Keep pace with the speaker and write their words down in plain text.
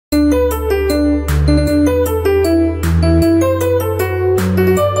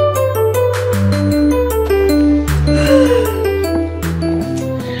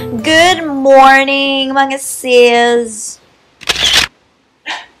morning, mga sis!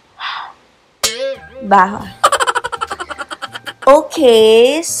 Baho.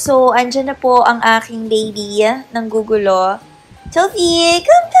 Okay, so andyan na po ang aking baby ng gugulo. Sophie,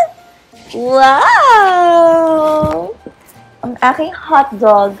 come! Wow! Ang aking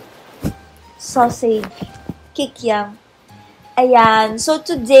hotdog, sausage, kikiam. Ayan, so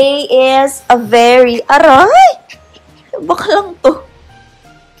today is a very... Aray! Baka lang to.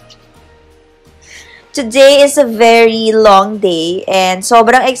 Today is a very long day and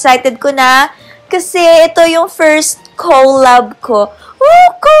sobrang excited ko na kasi ito yung first collab ko.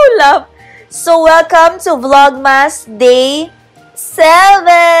 Woo! Collab! So, welcome to VLOGMAS Day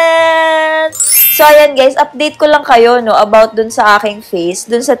 7! So, ayan guys, update ko lang kayo no, about dun sa aking face,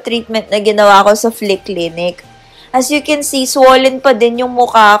 dun sa treatment na ginawa ko sa Flick Clinic. As you can see, swollen pa din yung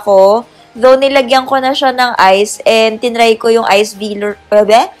mukha ko. Though nilagyan ko na siya ng ice and tinry ko yung ice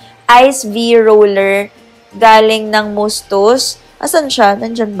V-roller galing ng Mustos. Asan siya?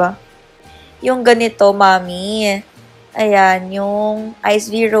 Nandyan ba? Yung ganito, mami. Ayan, yung ice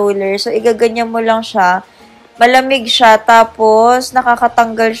V-roller. So, igaganyan mo lang siya. Malamig siya, tapos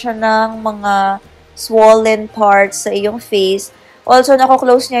nakakatanggal siya ng mga swollen parts sa iyong face. Also,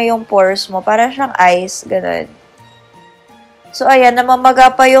 nako-close niya yung pores mo. Para siyang ice, ganun. So, ayan,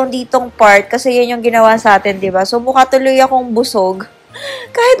 namamaga pa yung ditong part kasi yan yung ginawa sa atin, diba? So, mukha tuloy akong busog.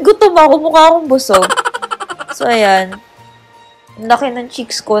 Kahit gutom ako, mukha akong busog. So, ayan. Laki ng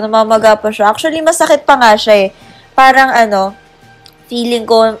cheeks ko, namamaga pa siya. Actually, masakit pa nga siya eh. Parang feeling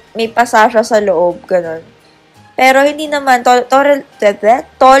ko may pasa siya sa loob, ganun. Pero hindi naman,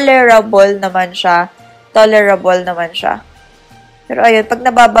 tolerable naman siya. Tolerable naman siya. Pero ayun, pag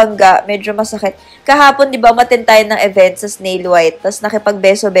nababangga, medyo masakit. Kahapon, di ba, umattend tayo ng event sa Snail White. Tapos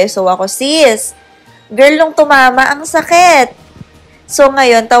nakipagbeso-beso ako. Sis, girl, nung tumama, ang sakit. So,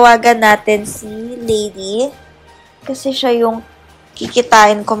 ngayon, tawagan natin si Lady. Kasi siya yung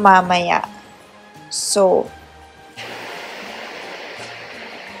kikitain ko mamaya. So,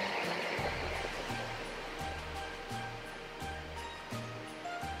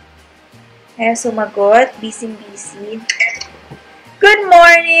 kaya sumagot. Busy-busy. Good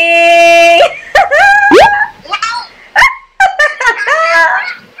morning!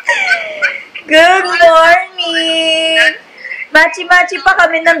 Good morning! Machi-machi pa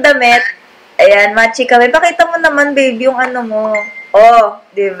kami ng damit. Ayan, machi kami. Pakita mo naman, baby, yung ano mo. Oh,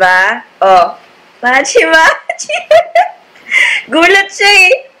 diba? Oh. Machi-machi. Gulat siya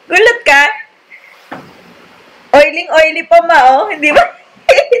eh. Gulat ka? Oiling-oily pa ma, oh. Hindi ba?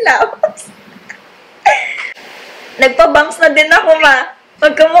 Hilabas. Nagpa-bangs na din ako, ma.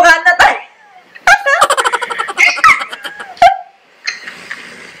 Magkamukha na tayo.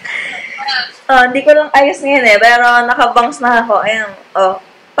 Hindi ko lang ayos ngayon eh. Pero nakabangs na ako. Ayan. Oh.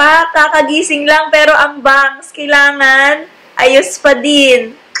 Kakagising lang. Pero ang bangs, kailangan ayos pa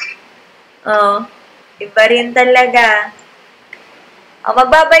din. Oh. Iba rin talaga. Oh,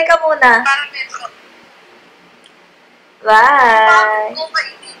 magbabay ka muna. Bye!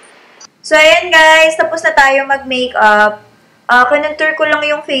 So, ayan guys. Tapos na tayo mag-makeup. Kinontour ko lang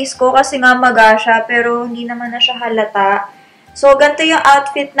yung face ko kasi nga maga siya. Pero hindi naman na siya halata. So, ganito yung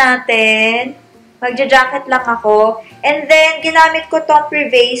outfit natin. Magja-jacket lang ako. And then, ginamit ko tong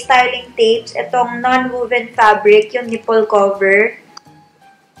Privé styling tapes. Itong non-woven fabric, yung nipple cover.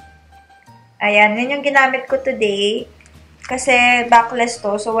 Ayan, yun yung ginamit ko today. Kasi backless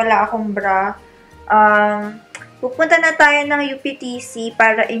to, so wala akong bra. Pupunta na tayo ng UPTC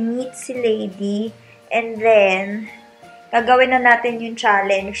para i-meet si Lady. And then, gagawin na natin yung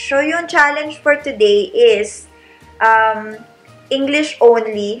challenge. So, yung challenge for today is English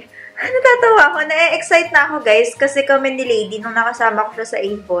only. Natatawa ako. Na-excite na ako, guys. Kasi kami ni Lady, nung nakasama ko siya sa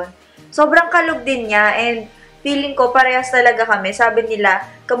Avon, sobrang kalog din niya. And feeling ko, parehas talaga kami. Sabi nila,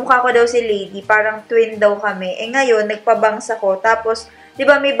 kamukha ko daw si Lady. Parang twin daw kami. Eh ngayon, nagpabangs ako. Tapos, di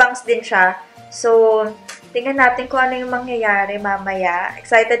ba may bangs din siya? So, tingnan natin kung ano yung mangyayari mamaya.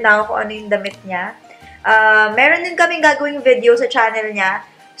 Excited na ako kung ano yung damit niya. Meron din kaming gagawing video sa channel niya.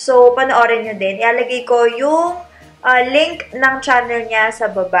 So, panoorin nyo din. Ialagay ko yung link ng channel niya sa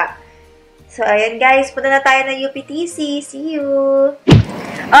baba. So, ayan guys. Punta na tayo ng UPTC. See you!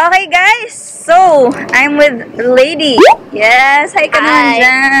 Okay guys! So, I'm with Lady. Yes! Hi ka naman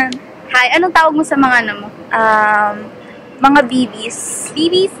dyan. Hi! Anong tawag mo sa mga ano mo? Mga BBs.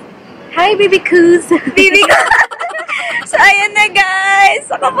 BBs? Hi, baby Coos! Baby Coos! So, ayan na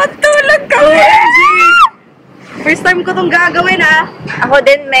guys! Nakapatulog kami! First time ko itong gagawin Ako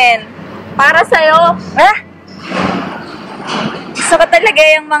din, men. Para sa'yo. Gusto ko talaga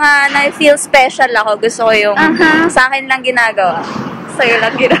yung mga na-feel special ako. Gusto ko yung sa akin lang ginagawa. sa'yo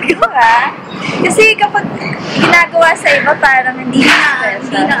lang ginagawa. Kasi kapag ginagawa sa iba, parang hindi na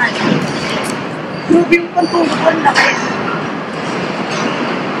ano. Grabe yung pantulog na kayo.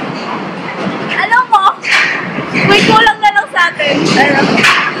 Alam mo, may kulang na lang sa atin.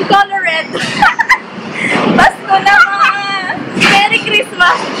 Color red. Pasko na mga! Merry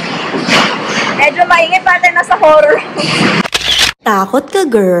Christmas! Medyo maingay pa tayo nasa horror. Takot ka,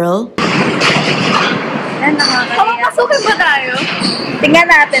 girl? Yan, nakakaya. Papasukin ba tayo? Tingnan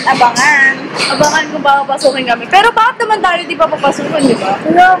natin, abangan. Abangan kung baka papasukin kami. Pero bakit naman tayo di pa papasukin, di ba?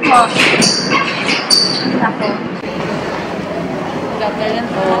 Hello mo. Ako. Gagalan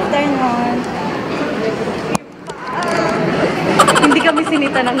po. Afternoon. Hindi kami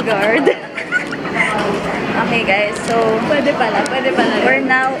sinita ng guard. Okay guys, so Pwede pala. we're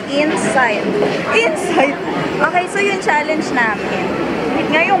now inside. Inside? Okay, so yung challenge namin.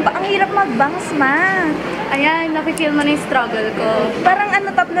 Ngayon, ang hirap mag-bangs, ma. Ayan, nakifeel mo na yung struggle ko. Parang ano,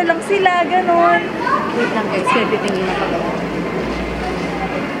 tatlo lang sila, ganun. Wait lang guys, kaya titingin na pag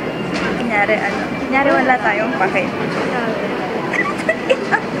Kunyari wala tayong pake.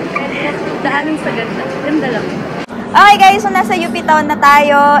 Daanin sa ganda. Ganda lang. Okay guys, so nasa UP Town na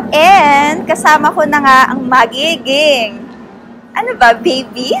tayo and kasama ko na nga ang magiging ano ba,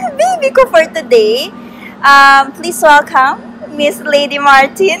 baby? Baby ko for today. Please welcome Miss Lady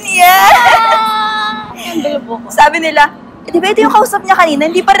Martin. Yeah! Sabi nila, di ba ito yung kausap niya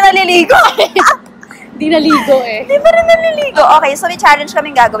kanina? Hindi pa rin naliligo. Di naligo eh. Hindi pa rin naliligo. Okay, so may challenge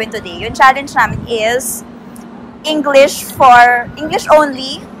kaming gagawin today. Yung challenge namin is English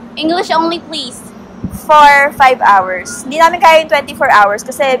only. English only please. For 5 hours. Hindi namin kaya yung 24 hours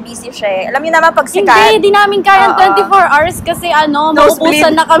kasi busy siya eh. Alam niyo naman pag sikat. Hindi, di namin kaya 24 hours kasi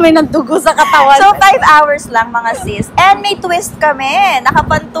maubusan na kami ng dugo sa katawan. So 5 hours lang mga sis. And may twist kami.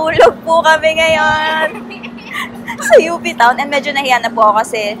 Nakapantulog po kami ngayon. Sa UP Town. And medyo nahiya na po ako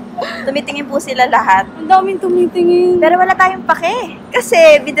kasi tumitingin po sila lahat. Ang daming tumitingin. Pero wala tayong pake.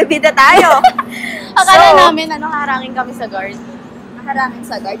 Kasi bida-bida tayo. Akala namin harangin kami sa guard. Haharangin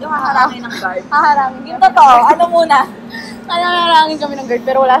sa guard. Yung haharangin ng guard. Haharangin Yung totoo. Ano muna? Harangin kami ng guard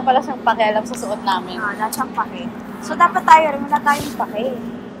pero wala pala siyang pakialam sa suot namin. Wala siyang pake. So dapat tayo rin. Wala tayong pake.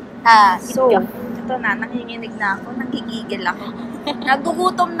 So, ito na. Nanginginig na ako. Nagigigil ako.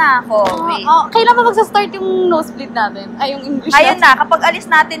 Nagugutom na ako. Wait. Kailan ba magsa-start yung nosebleed natin? Ay, yung English Ayun na, kapag alis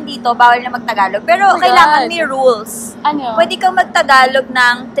natin dito, bawal na mag-Tagalog. Pero Oh my kailangan God. may rules. Ano? Pwede kang mag-Tagalog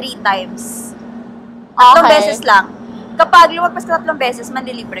ng 3 times. 3 beses lang. Kapag lumagpas ka 3 beses,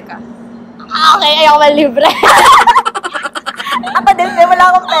 manlilibre ka. Okay, ayaw man libre. Ako din, wala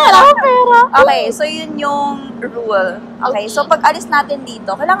akong pera. Wala akong pera. Okay, so yun yung rule. Okay, so pag alis natin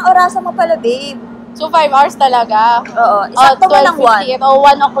dito, kailangan orasan mo pala, babe. So, 5 hours talaga. Oo, isang mo lang 1.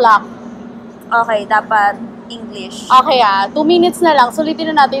 1 o'clock. Okay, dapat English. Okay 2 minutes na lang.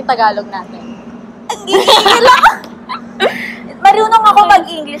 Sulitin na natin yung Tagalog natin. Ang gigil lang. Marunong ako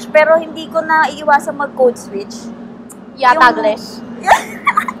mag-English, pero hindi ko na iiwasan mag-code switch. Yeah, Yung- Taglish.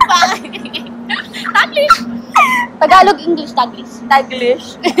 Taglish. Tagalog, English, Taglish.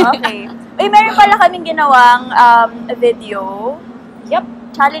 Taglish. Okay. Uy, meron pala kaming ginawang video. Yep.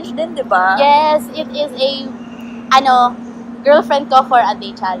 Challenge din, di ba? Yes, it is a, girlfriend ko for a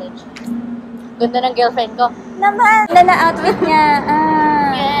day challenge. Ganda ng girlfriend ko. Naman, outfit niya.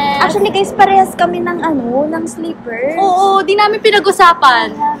 Yes. Actually, guys, parehas kami ng ng slippers. Oo, di namin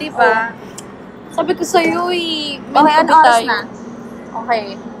pinag-usapan. Di ba? Sabi ko sa'yo, Okay, ano oras na?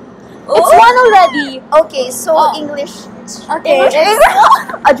 Okay. Oh? It's 1 already. Okay, so Oh. English. Okay.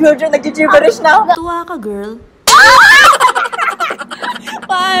 Jojo, nag-gibberish na. Tuwa ka, girl?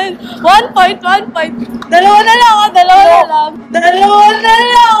 1 point. Dalawa na lang.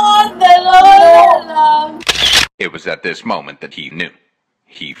 It was at this moment that he knew.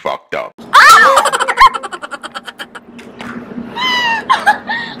 He fucked up.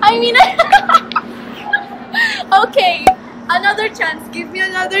 I mean, okay. Another chance. Give me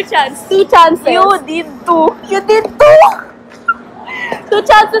another chance. 2 chances. You did 2. 2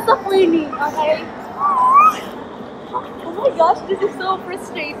 chances of winning. Okay. Oh my gosh, this is so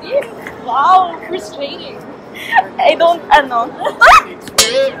frustrating. Wow, frustrating. I don't,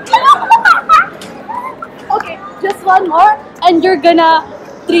 Okay, just 1 more, and you're gonna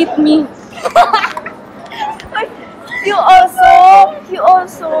treat me. You also.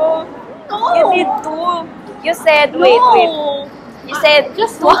 No. You did 2. You said, wait. You said,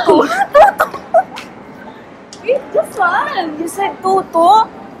 just 2. 1. Wait, just 1. You said 2.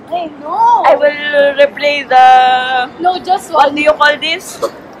 Hey, no. I will replay the... No, just 1. What do you call this?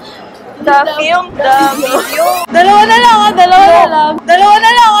 The film, the video. Dalawa na lang, dalawa na lang. Dalawa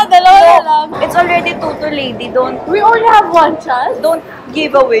na lang, dalawa na lang. It's already 2 to lady. We only have one chance. Don't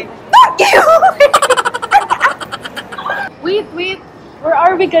give away. Don't give away. Wait. Where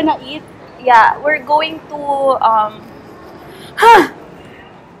are we gonna eat? Yeah, we're going to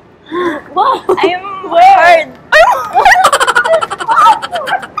Wow. I'm hard.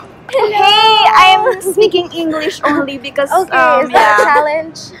 Hey, I'm speaking English only because Okay, is that a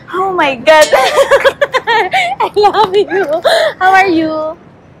challenge? Oh my god. I love you. How are you?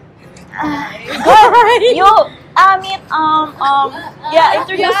 Good. You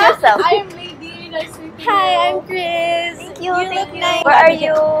introduce yourself. I'm Lady. Nice to meet you. Hi, I'm Chris. Thank you. Nice. Where are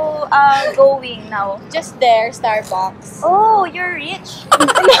you going now? Just there, Starbucks. Oh, you're rich.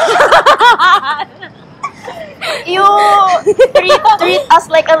 You treat us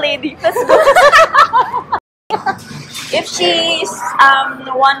like a lady. Let's go. If she's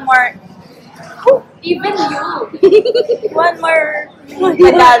one more Even you. one more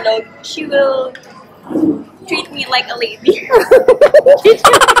Tagalog, she will treat me like a lady.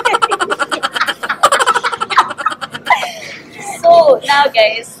 So now,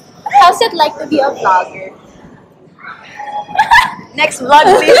 guys, How's it like to be a vlogger? next vlog,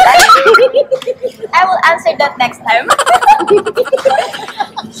 please. I will answer that next time.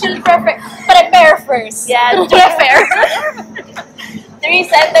 She'll prepare first. Yeah, prepare. 3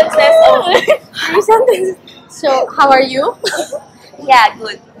 sentences only. 3 sentences. So, how are you? Yeah,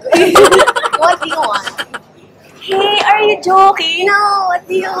 good. What do you want? Hey, are you joking? No, what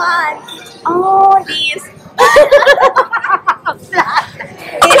do you want? Oh, this.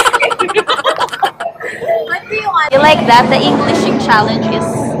 What do you want? You like that? The Englishing challenge is...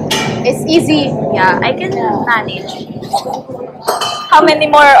 It's easy. Yeah, I can manage. How many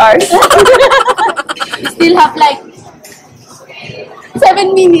more hours? We still have like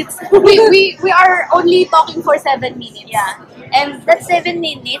 7 minutes. We are only talking for 7 minutes. Yeah. And that's 7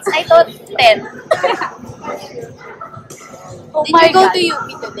 minutes. I thought 10. Oh Did my you go God. to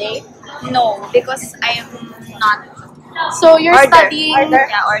UP today? No, because I am not. So you're studying Order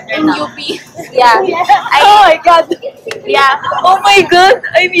in now. UP. Yeah. Oh my God. Yeah. Oh my god,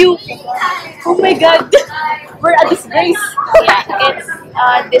 I'm you. Oh my God. We're a disgrace. Yeah, it's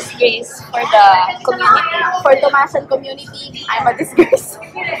a disgrace for the community. For Tomasan community, I'm a disgrace.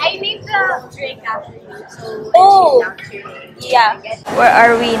 I made the drink actually. So Oh. Yeah. Where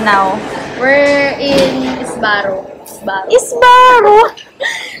are we now? we're in Isbaro. Isbaro.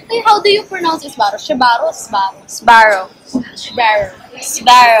 How do you pronounce Isbaro? Shibaro? Isbaro? Sbarro. Shibaro.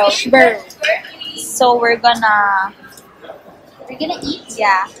 Sbarro. Shibaro. So we're gonna... We're gonna eat.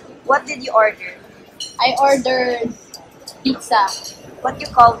 Yeah. What did you order? I ordered pizza. What you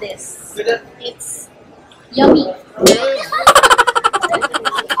call this? It's yummy.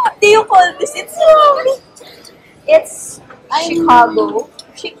 What do you call this? It's yummy. It's Chicago.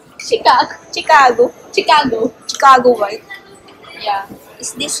 Chicago, right? Yeah.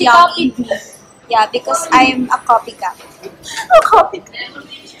 Is this She yummy? copied me. Yeah, because I'm a copycat. A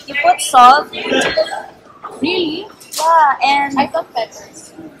copycat. You put salt. Really? Yeah, and I thought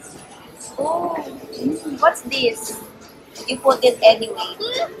peppers. oh, what's this? You put it anyway.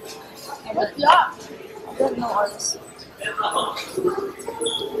 But yeah. I don't know also.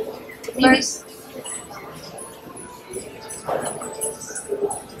 Maybe.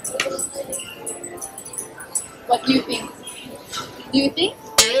 What do you think? Do you think?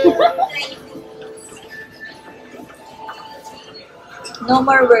 No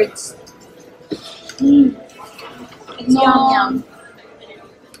more words. It's No. yum yum.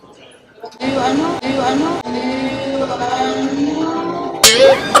 Do you ano?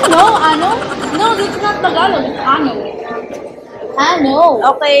 No, ano? No, it's not Tagalog. It's ano. Ano.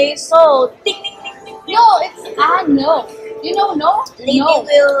 Okay, so ting ting ting ting. No, it's ano. You know no? Lady No.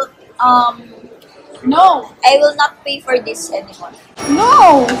 will No. I will not pay for this anymore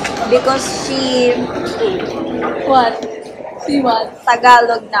No. because she What? See what?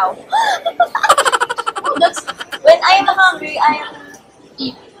 Tagalog now. Oh, that's When I'm hungry,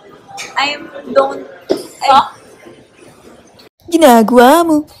 eat. Ginagawa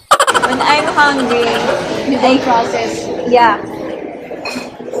mo. When I'm hungry, You don't process. yeah.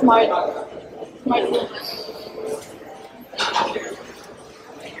 Smart. Smart woman.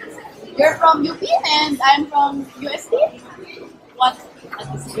 You're from UP and I'm from USD? What a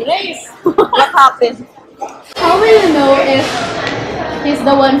disgrace. What happened? How will you know if he's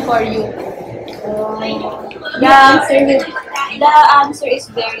the one for you? The answer is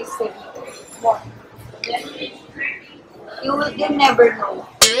very simple. You never know.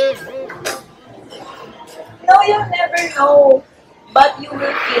 No, you'll never know. But you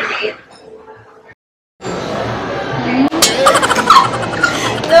will feel it.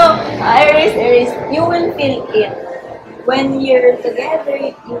 it. When you're together,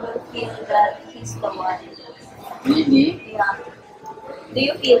 you will feel that he's the one. Really? Yeah. Do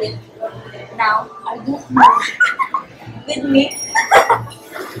you feel it now? I don't know. With me?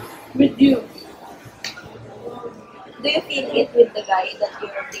 With you. Do you feel it with the guy that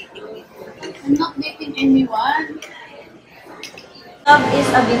you're dating with? I'm not dating anyone. Love is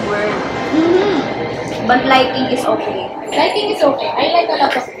a big word, but liking is okay. Liking is okay. I like a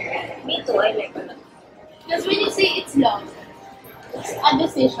lot of people. Me too, I like a lot. Because when you say it's love, it's a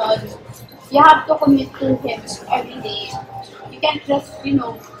decision. You have to commit to him every day. You can't just, you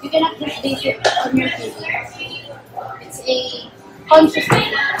cannot just base it on your feelings. It's a conscious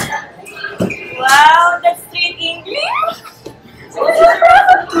thing. Wow, that's straight English! 1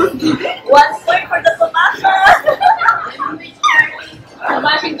 point for the tomato! The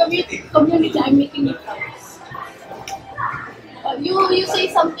bashing community, I'm making it house. You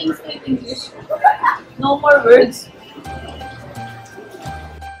say something straight English. No more words.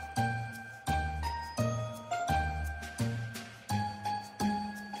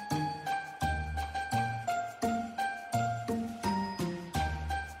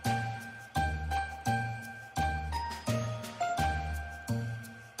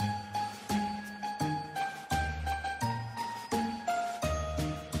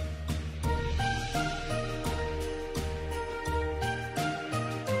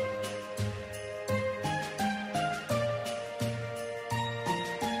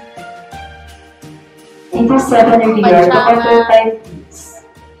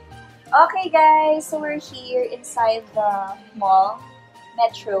 Okay guys, so we're here inside the mall,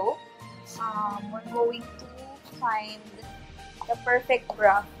 Metro. We're going to find the perfect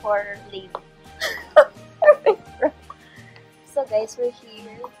bra for lady. Perfect bra. So guys, we're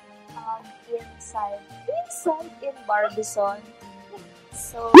here inside in Barbizon.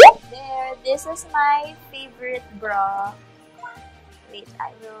 So there, this is my favorite bra. Wait,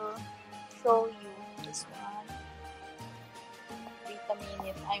 I will show you this one. Wait a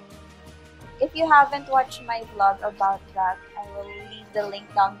minute. If you haven't watched my vlog about that, I will leave the link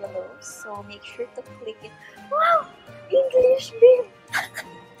down below. So make sure to click it. Wow! English, babe!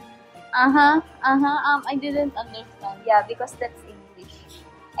 I didn't understand. Yeah, because that's English.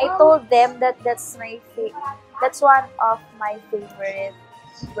 I told them that that's one of my favorite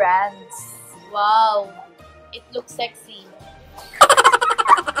brands. Wow. It looks sexy.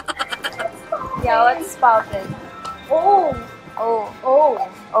 Yeah, what's spouted? Oh.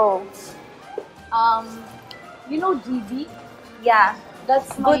 You know GB? Yeah.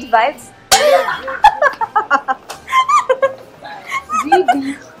 That's Good vibes?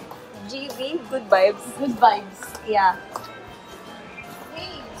 GB, good vibes. Good vibes. Yeah.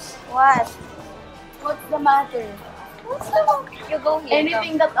 Hey, What? what's the matter? You go here.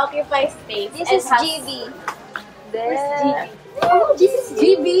 Anything that occupies space. This and is has- GB. Where's There. GB? Oh, this is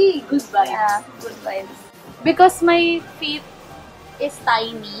GB. Good vibes. Yeah, good vibes. Because my feet is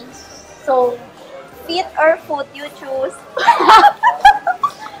tiny, so Feet or foot, you choose.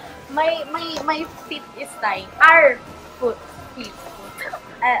 my feet is tiny. Our feet.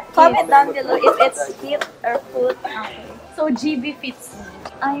 Comment down below if it's feet or foot. Okay. So GB fits me.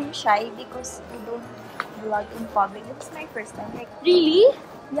 I'm shy because I don't vlog in public. This is my first time. Like, Really?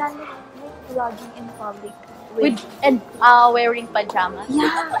 yeah, like vlogging in public. And wearing pajamas.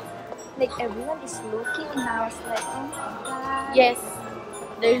 Yeah. Like everyone is looking and I was like, oh my god. Yes.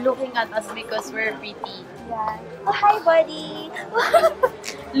 They're looking at us because we're pretty. Yeah. Oh, hi, buddy.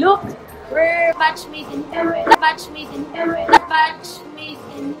 Look, we're match made in heaven. Match made in heaven. Match made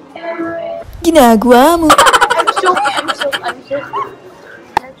in heaven. Ginagawa mo. I'm shook.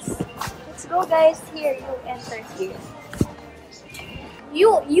 Let's go, guys. Here, you enter here.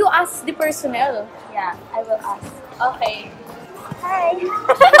 You ask the personnel. Yeah, I will ask. Okay. Hi.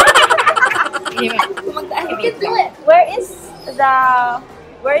 You can do it. Where is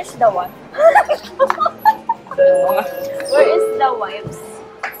the one? Where is the wipes?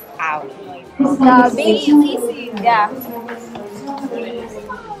 Ow. The baby. Yeah.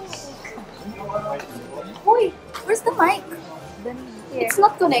 Uy, where's the mic? Then here. It's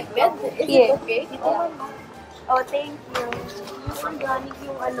not connected. Is Here. it okay? Oh, thank you. Yung organic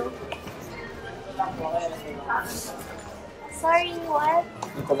yung ano. Sorry, what?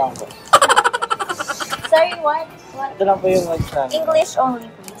 Ito lang po. Sorry, what? What? Ito lang po yung words namin. English only,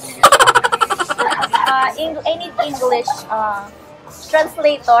 please. I need English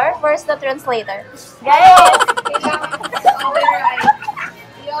translator. Where's the translator? Guys!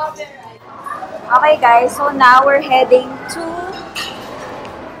 Okay, guys. So now we're heading to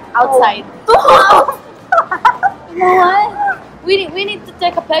Outside. home. You know what? We need to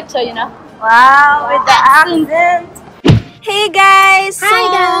take a picture, you know? Wow, with the accent. Hey guys! Hi, So,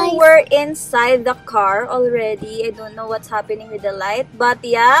 guys! we're inside the car already. I don't know what's happening with the light. But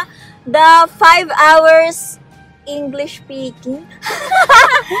yeah, the 5 hours English speaking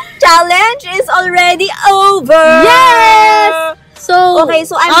challenge is already over! Yes! So, Okay,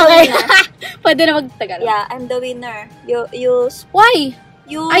 so I'm the winner. Pwede na magtagalog. Yeah, I'm the winner. You Why?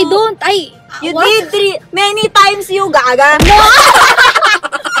 I don't. You what? did many times you gaga. No!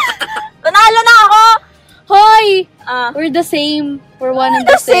 Panalo na ako! Hoy! Ah. We're the same. We're one and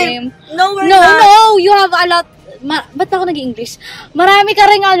the same. No, we're No, not. no! You have a lot. Ba't ako nag-English? Marami ka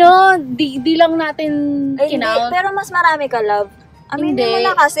rin di lang natin Ay, hindi. kinaut. Pero mas marami ka, love. Aminin Hindi. mo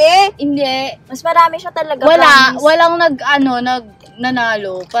na kasi. Hindi. Mas marami siya talaga. Wala. Promise. Walang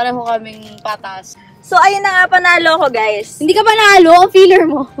nanalo. Pareho kaming patas. So, ayun na nga, panalo ko, guys. Hindi ka panalo. Ang feeler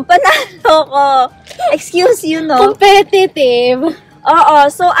mo. Panalo ko. Excuse you, no? Competitive. Oo.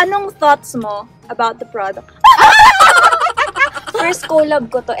 So, anong thoughts mo about the product? First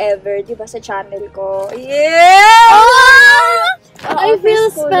collab ko to ever, di ba, sa channel ko. Yeah! Oo, I feel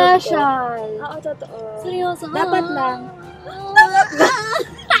first collab ko. special. Oo, totoo. Seryoso. Dapat lang.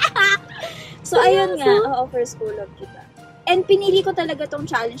 So, ayun nga. Oo, first collab kita. And pinili ko talaga tong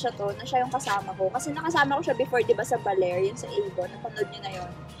challenge na to, na siya yung kasama ko. Kasi nakasama ko siya before, di ba, sa Baler, yun sa Avon. Napanood nyo na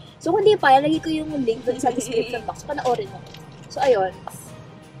yun. So, kung di pa, lagi ko yung link dun sa description box. Panoorin mo. So, ayun.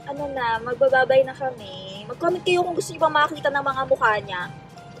 Ano na, magbababay na kami. Mag-comment kayo kung gusto nyo pa makakita ng mga mukha niya.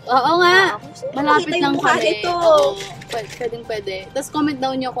 Oo nga. Kung gusto nyo Malapit makita yung lang mukha kami. nito. Oo. Pwede. Tapos comment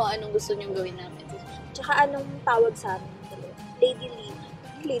down nyo kung anong gusto nyo gawin namin. Tsaka anong tawag sa amin. Lady Lee.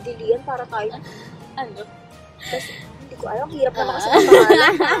 Lady Lee yan, para tayo. Ano? Tapos, hindi ko alam. Hirap naman kasi ang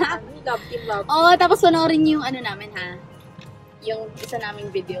pangalan. Love team, love team. Oo, tapos panoorin nyo yung ano namin ha. Yung isa naming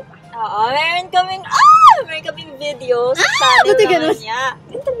video pa. Oo, meron kaming video sa channel buti naman ganun. niya.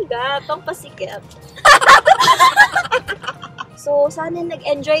 Yun talaga, pang pasikip. So, sana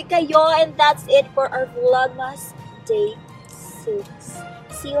nag-enjoy kayo, and that's it for our Vlogmas Day 6.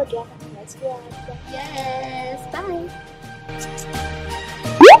 See you again on the next vlog. Yes! Bye!